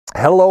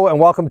Hello and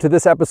welcome to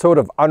this episode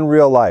of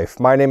Unreal Life.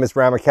 My name is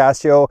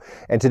Ramacasio,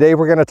 and today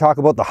we're going to talk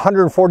about the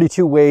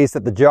 142 ways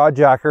that the jaw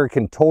jacker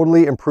can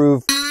totally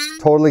improve.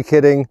 Totally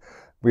kidding.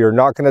 We are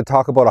not going to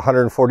talk about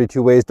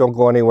 142 ways. Don't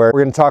go anywhere.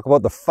 We're going to talk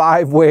about the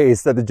 5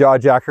 ways that the jaw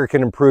jacker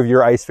can improve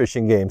your ice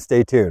fishing game.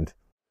 Stay tuned.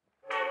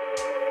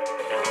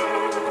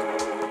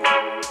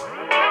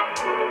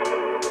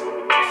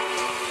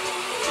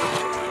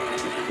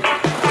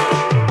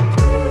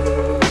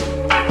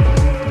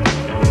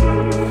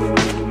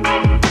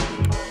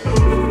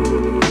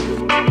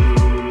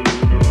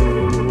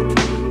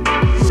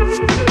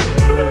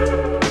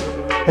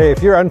 Hey,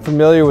 if you're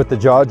unfamiliar with the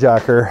jaw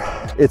jacker,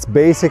 it's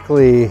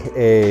basically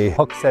a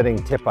hook setting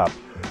tip up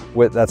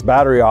that's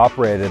battery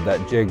operated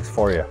that jigs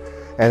for you.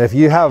 And if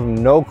you have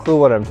no clue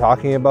what I'm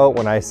talking about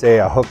when I say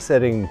a hook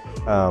setting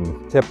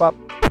tip up,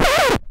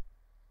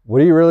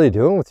 what are you really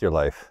doing with your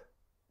life?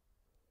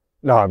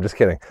 No, I'm just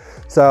kidding.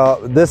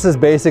 So this is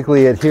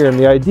basically it here, and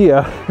the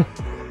idea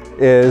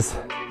is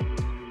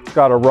it's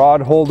got a rod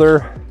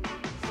holder.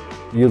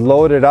 You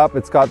load it up,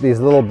 it's got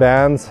these little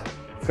bands,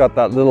 it's got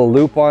that little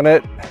loop on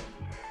it.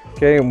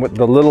 Okay, and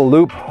the little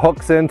loop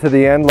hooks into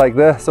the end like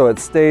this, so it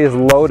stays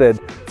loaded.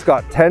 It's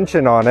got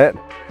tension on it,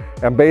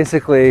 and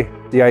basically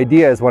the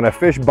idea is when a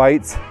fish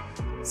bites,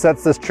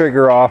 sets this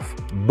trigger off,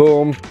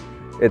 boom,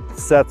 it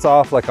sets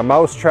off like a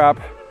mouse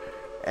trap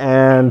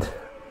and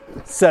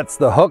sets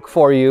the hook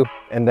for you,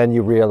 and then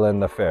you reel in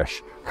the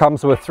fish.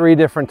 Comes with 3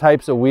 different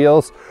types of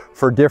wheels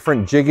for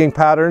different jigging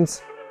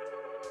patterns.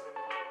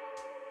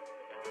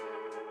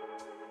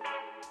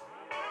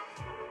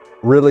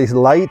 Really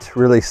light,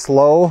 really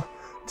slow,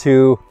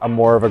 to a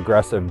more of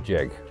aggressive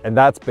jig. And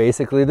that's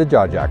basically the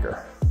jaw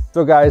jacker.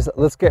 So guys,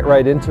 let's get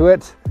right into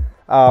it.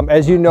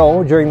 As you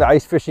know, during the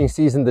ice fishing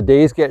season, the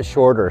days get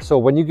shorter. So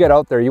when you get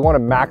out there, you want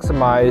to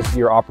maximize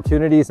your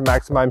opportunities and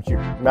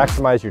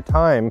maximize your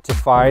time to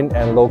find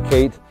and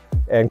locate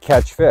and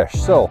catch fish.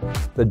 So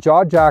the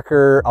jaw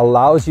jacker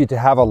allows you to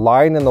have a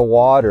line in the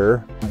water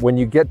when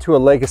you get to a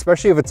lake,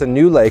 especially if it's a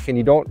new lake and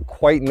you don't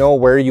quite know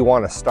where you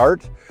want to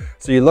start.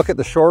 So you look at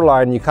the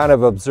shoreline, you kind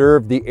of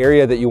observe the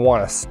area that you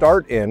want to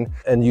start in,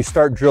 and you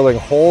start drilling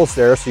holes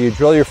there. So you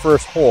drill your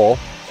first hole,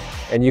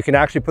 and you can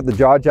actually put the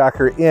jaw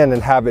jacker in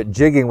and have it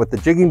jigging with the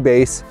jigging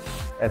base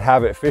and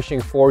have it fishing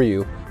for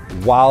you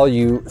while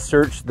you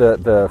search for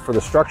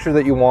the structure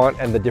that you want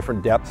and the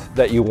different depth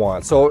that you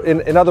want. So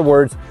in other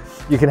words,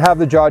 you can have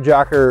the jaw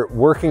jacker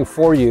working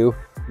for you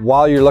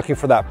while you're looking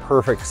for that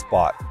perfect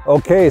spot.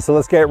 Okay, so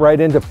let's get right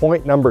into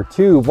point number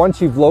 2.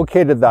 Once you've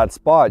located that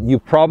spot, you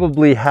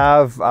probably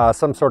have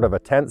some sort of a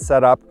tent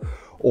set up,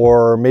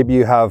 or maybe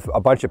you have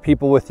a bunch of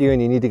people with you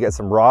and you need to get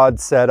some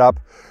rods set up.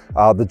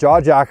 The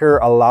jaw jacker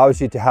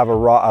allows you to have a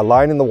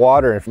line in the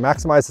water and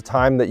maximize the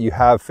time that you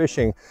have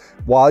fishing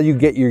while you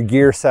get your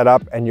gear set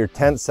up and your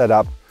tent set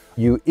up.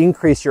 You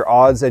increase your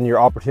odds and your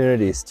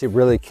opportunities to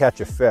really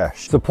catch a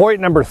fish. So point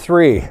number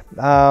 3,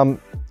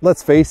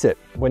 let's face it,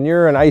 when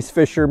you're an ice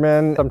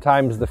fisherman,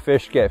 sometimes the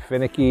fish get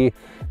finicky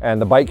and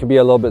the bite can be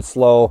a little bit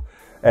slow,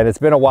 and it's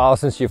been a while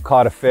since you've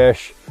caught a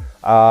fish.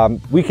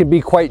 We can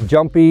be quite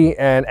jumpy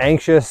and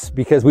anxious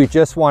because we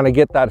just want to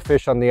get that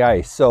fish on the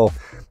ice. So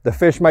the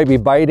fish might be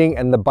biting,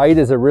 and the bite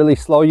is a really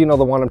slow, you know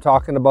the one I'm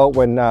talking about,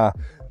 when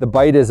the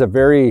bite is a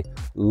very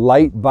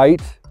light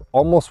bite,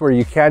 almost where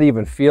you can't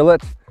even feel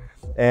it.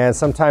 And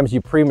sometimes you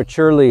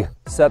prematurely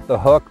set the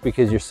hook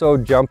because you're so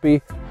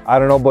jumpy. I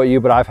don't know about you,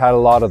 but I've had a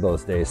lot of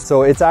those days.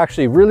 So it's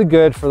actually really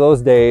good for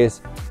those days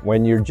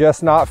when you're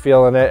just not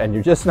feeling it and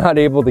you're just not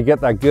able to get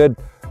that good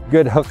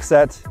hook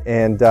set,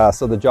 and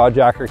so the jaw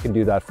jacker can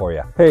do that for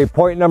you. Hey,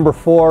 point number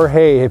 4,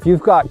 hey, if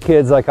you've got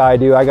kids like I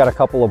do, I got a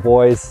couple of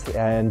boys,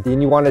 and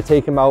then you want to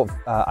take them out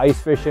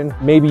ice fishing.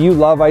 Maybe you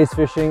love ice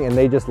fishing and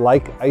they just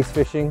like ice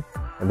fishing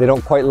and they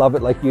don't quite love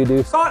it like you do.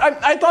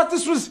 I thought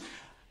this was,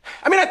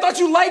 I thought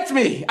you liked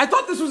me. I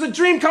thought this was a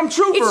dream come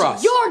true for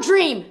us. It's your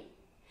dream.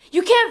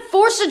 You can't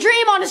force a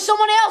dream onto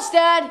someone else,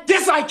 Dad.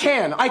 Yes, I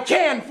can. I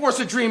can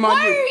force a dream on you.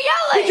 Why are you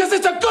yelling? Because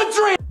it's a good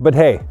dream. But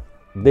hey,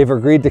 they've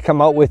agreed to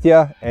come out with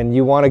you and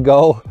you want to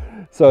go.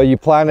 So you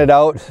plan it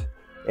out,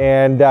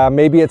 and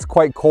maybe it's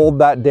quite cold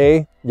that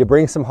day. You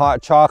bring some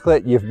hot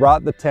chocolate, you've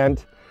brought the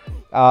tent.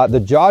 The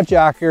jaw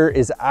jacker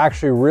is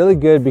actually really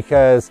good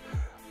because,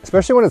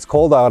 especially when it's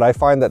cold out, I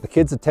find that the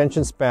kids'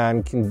 attention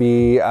span can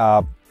be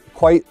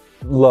quite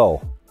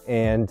low,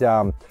 and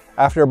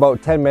after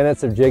about 10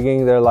 minutes of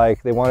jigging, they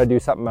want to do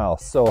something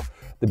else. So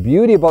the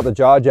beauty about the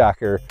jaw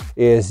jacker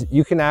is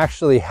you can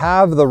actually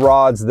have their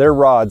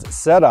rods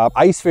set up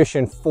ice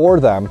fishing for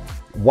them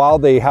while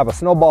they have a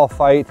snowball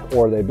fight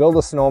or they build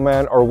a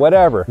snowman or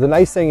whatever. The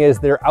nice thing is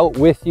they're out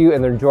with you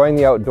and they're enjoying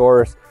the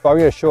outdoors. So I'm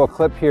going to show a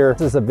clip here.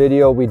 This is a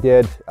video we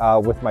did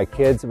with my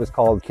kids. It was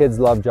called Kids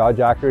Love Jaw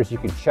Jackers. You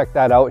can check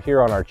that out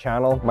here on our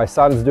channel. My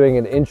son's doing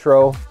an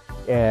intro,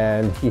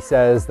 and he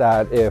says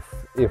that if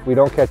we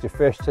don't catch a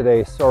fish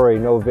today, sorry,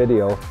 no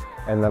video.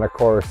 And then of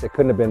course, it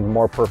couldn't have been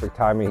more perfect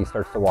timing. He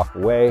starts to walk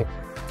away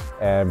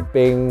and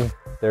bing,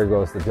 there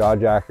goes the jaw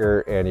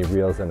jacker, and he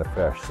reels in a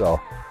fish. So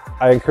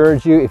I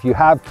encourage you, if you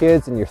have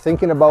kids and you're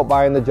thinking about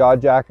buying the jaw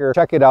jacker,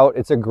 check it out.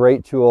 It's a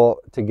great tool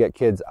to get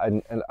kids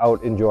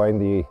out enjoying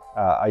the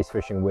ice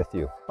fishing with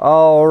you.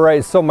 All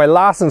right, so my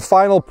last and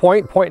final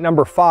point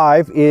number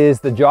 5, is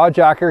the jaw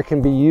jacker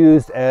can be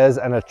used as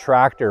an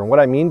attractor. And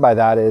what I mean by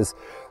that is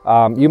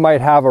you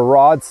might have a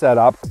rod set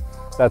up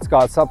that's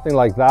got something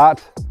like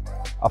that,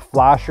 a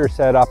flasher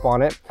set up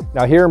on it.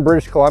 Now here in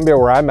British Columbia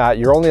where I'm at,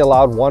 you're only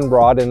allowed one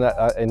rod in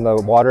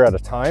the water at a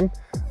time,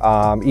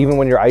 even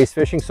when you're ice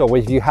fishing. So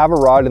if you have a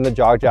rod in the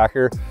jaw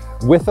jacker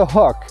with a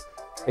hook,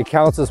 it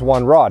counts as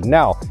one rod.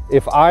 Now,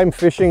 if I'm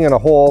fishing in a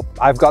hole,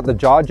 I've got the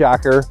jaw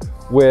jacker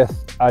with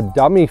a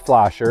dummy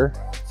flasher,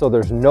 so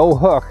there's no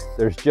hook,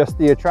 there's just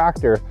the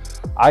attractor.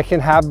 I can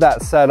have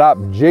that set up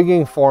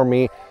jigging for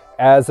me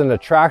as an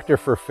attractor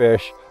for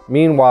fish.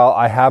 Meanwhile,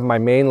 I have my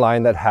main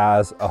line that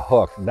has a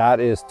hook.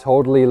 That is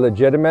totally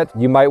legitimate.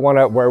 You might want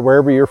to,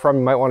 wherever you're from,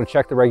 you might want to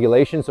check the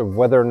regulations of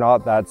whether or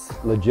not that's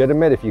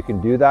legitimate, if you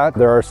can do that.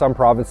 There are some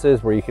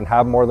provinces where you can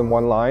have more than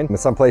one line. In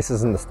some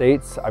places in the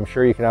States, I'm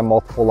sure you can have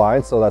multiple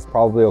lines, so that's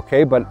probably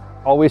okay. But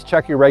always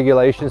check your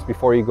regulations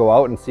before you go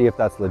out and see if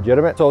that's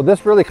legitimate. So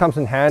this really comes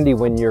in handy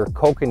when you're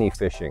kokanee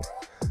fishing.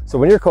 So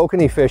when you're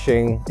kokanee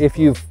fishing, if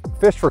you've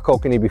fished for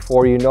kokanee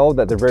before, you know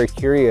that they're very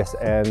curious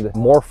and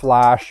more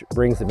flash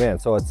brings them in.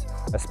 So it's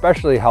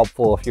especially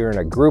helpful if you're in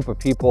a group of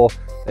people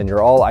and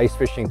you're all ice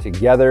fishing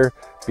together,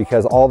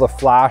 because all the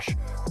flash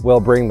will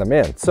bring them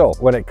in. So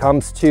when it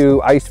comes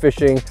to ice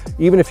fishing,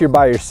 even if you're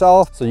by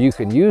yourself, so you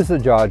can use the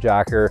jaw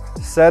jacker,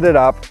 set it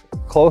up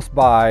close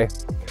by,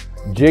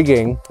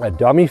 jigging a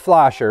dummy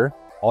flasher.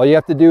 All you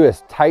have to do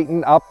is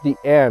tighten up the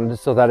end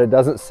so that it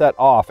doesn't set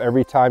off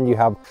every time you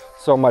have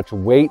so much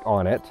weight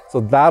on it. So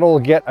that'll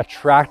get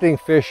attracting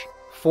fish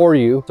for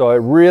you. So it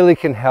really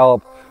can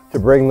help to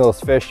bring those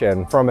fish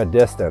in from a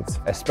distance,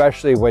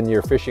 especially when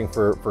you're fishing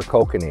for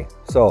kokanee.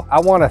 So I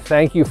want to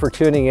thank you for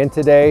tuning in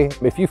today.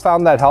 If you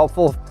found that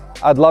helpful,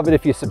 I'd love it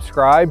if you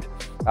subscribed.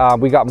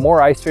 We got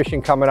more ice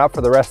fishing coming up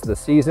for the rest of the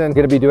season.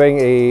 Going to be doing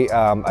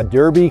a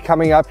derby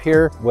coming up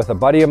here with a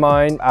buddy of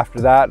mine. After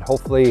that,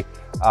 hopefully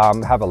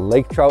have a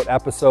lake trout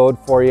episode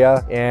for you.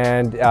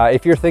 And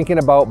if you're thinking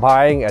about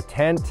buying a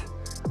tent,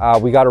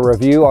 we got a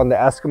review on the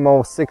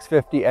Eskimo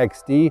 650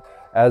 XD,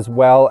 as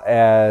well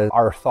as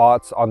our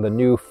thoughts on the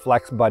new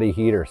Flex Buddy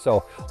heater.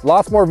 So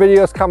lots more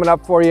videos coming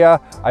up for you.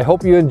 I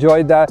hope you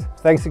enjoyed that.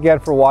 Thanks again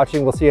for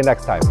watching. We'll see you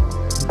next time.